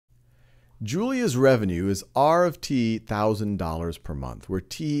Julia's revenue is R of T $1,000 per month, where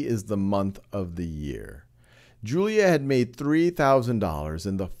T is the month of the year. Julia had made $3,000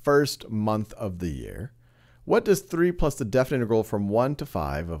 in the first month of the year. What does 3 plus the definite integral from 1 to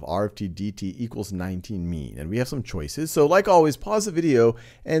 5 of R of T dt equals 19 mean? And we have some choices. So like always, pause the video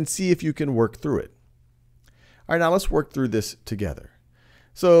and see if you can work through it. All right, now let's work through this together.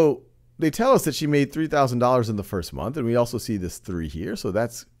 So they tell us that she made $3,000 in the first month, and we also see this 3 here, so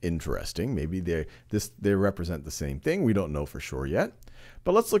that's interesting. Maybe they represent the same thing. We don't know for sure yet.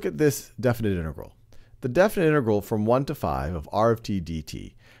 But let's look at this definite integral. The definite integral from 1 to 5 of R of T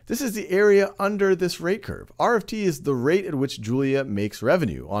dt. This is the area under this rate curve. R of T is the rate at which Julia makes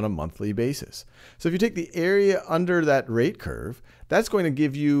revenue on a monthly basis. So if you take the area under that rate curve, that's going to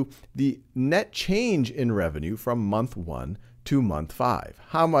give you the net change in revenue from month 1 to month 5,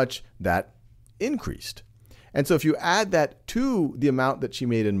 how much that increased. And so if you add that to the amount that she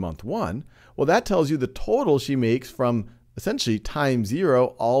made in month 1, well, that tells you the total she makes from essentially time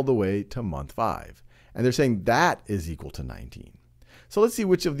 0 all the way to month 5. And they're saying that is equal to 19. So let's see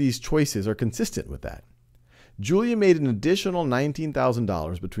which of these choices are consistent with that. Julia made an additional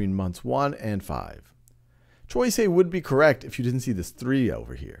 $19,000 between months 1 and 5. Choice A would be correct if you didn't see this 3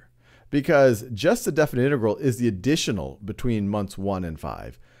 over here, because just the definite integral is the additional between months 1 and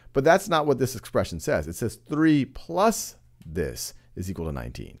 5. But that's not what this expression says. It says 3 plus this is equal to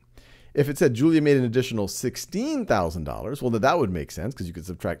 19. If it said Julia made an additional $16,000, well, then that would make sense because you could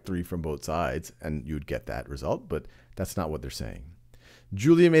subtract 3 from both sides and you'd get that result, but that's not what they're saying.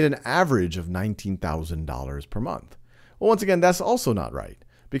 Julia made an average of $19,000 per month. Well, once again, that's also not right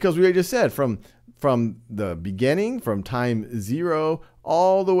because we just said from the beginning, from time 0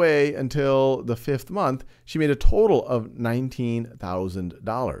 all the way until the 5th month, she made a total of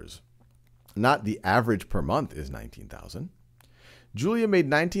 $19,000. Not the average per month is $19,000. Julia made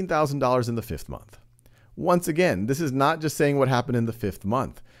 $19,000 in the 5th month. Once again, this is not just saying what happened in the 5th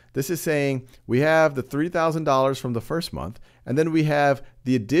month. This is saying we have the $3,000 from the first month, and then we have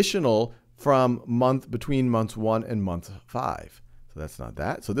the additional from between months 1 and month 5. So that's not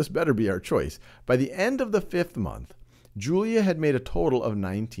that. So this better be our choice. By the end of the 5th month, Julia had made a total of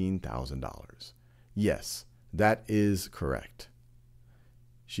 $19,000. Yes, that is correct.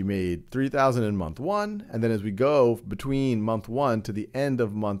 She made $3,000 in month 1, and then as we go between month 1 to the end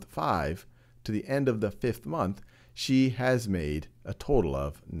of month 5, to the end of the 5th month, she has made a total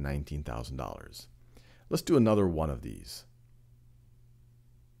of $19,000. Let's do another one of these.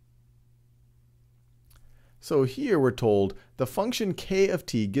 So here we're told the function k of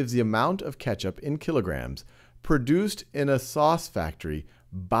t gives the amount of ketchup in kilograms produced in a sauce factory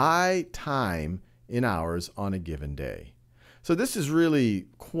by time in hours on a given day. So this is really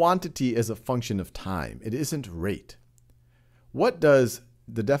quantity as a function of time. It isn't rate. What does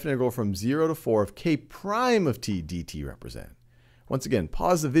the definite integral from 0 to 4 of k prime of t dt represent? Once again,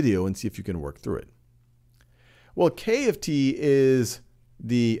 pause the video and see if you can work through it. Well, k of t is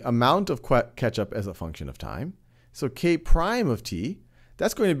the amount of ketchup as a function of time. So k prime of t,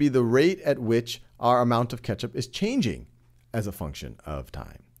 that's going to be the rate at which our amount of ketchup is changing as a function of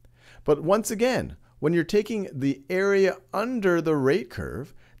time. But once again, when you're taking the area under the rate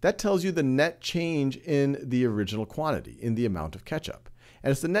curve, that tells you the net change in the original quantity, in the amount of ketchup. And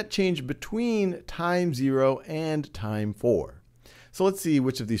it's the net change between time 0 and time 4. So let's see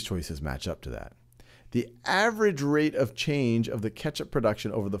which of these choices match up to that. The average rate of change of the ketchup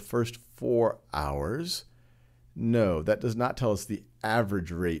production over the first 4 hours. No, that does not tell us the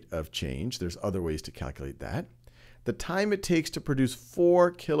average rate of change. There's other ways to calculate that. The time it takes to produce 4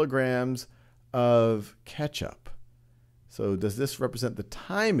 kilograms of ketchup. So does this represent the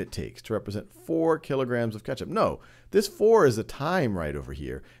time it takes to represent 4 kilograms of ketchup? No, this 4 is a time right over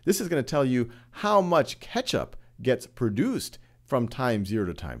here. This is going to tell you how much ketchup gets produced from time 0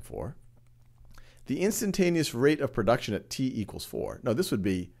 to time 4. The instantaneous rate of production at t equals 4. No, this would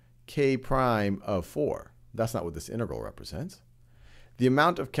be k prime of 4. That's not what this integral represents. The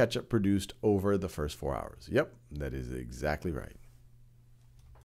amount of ketchup produced over the first 4 hours. Yep, that is exactly right.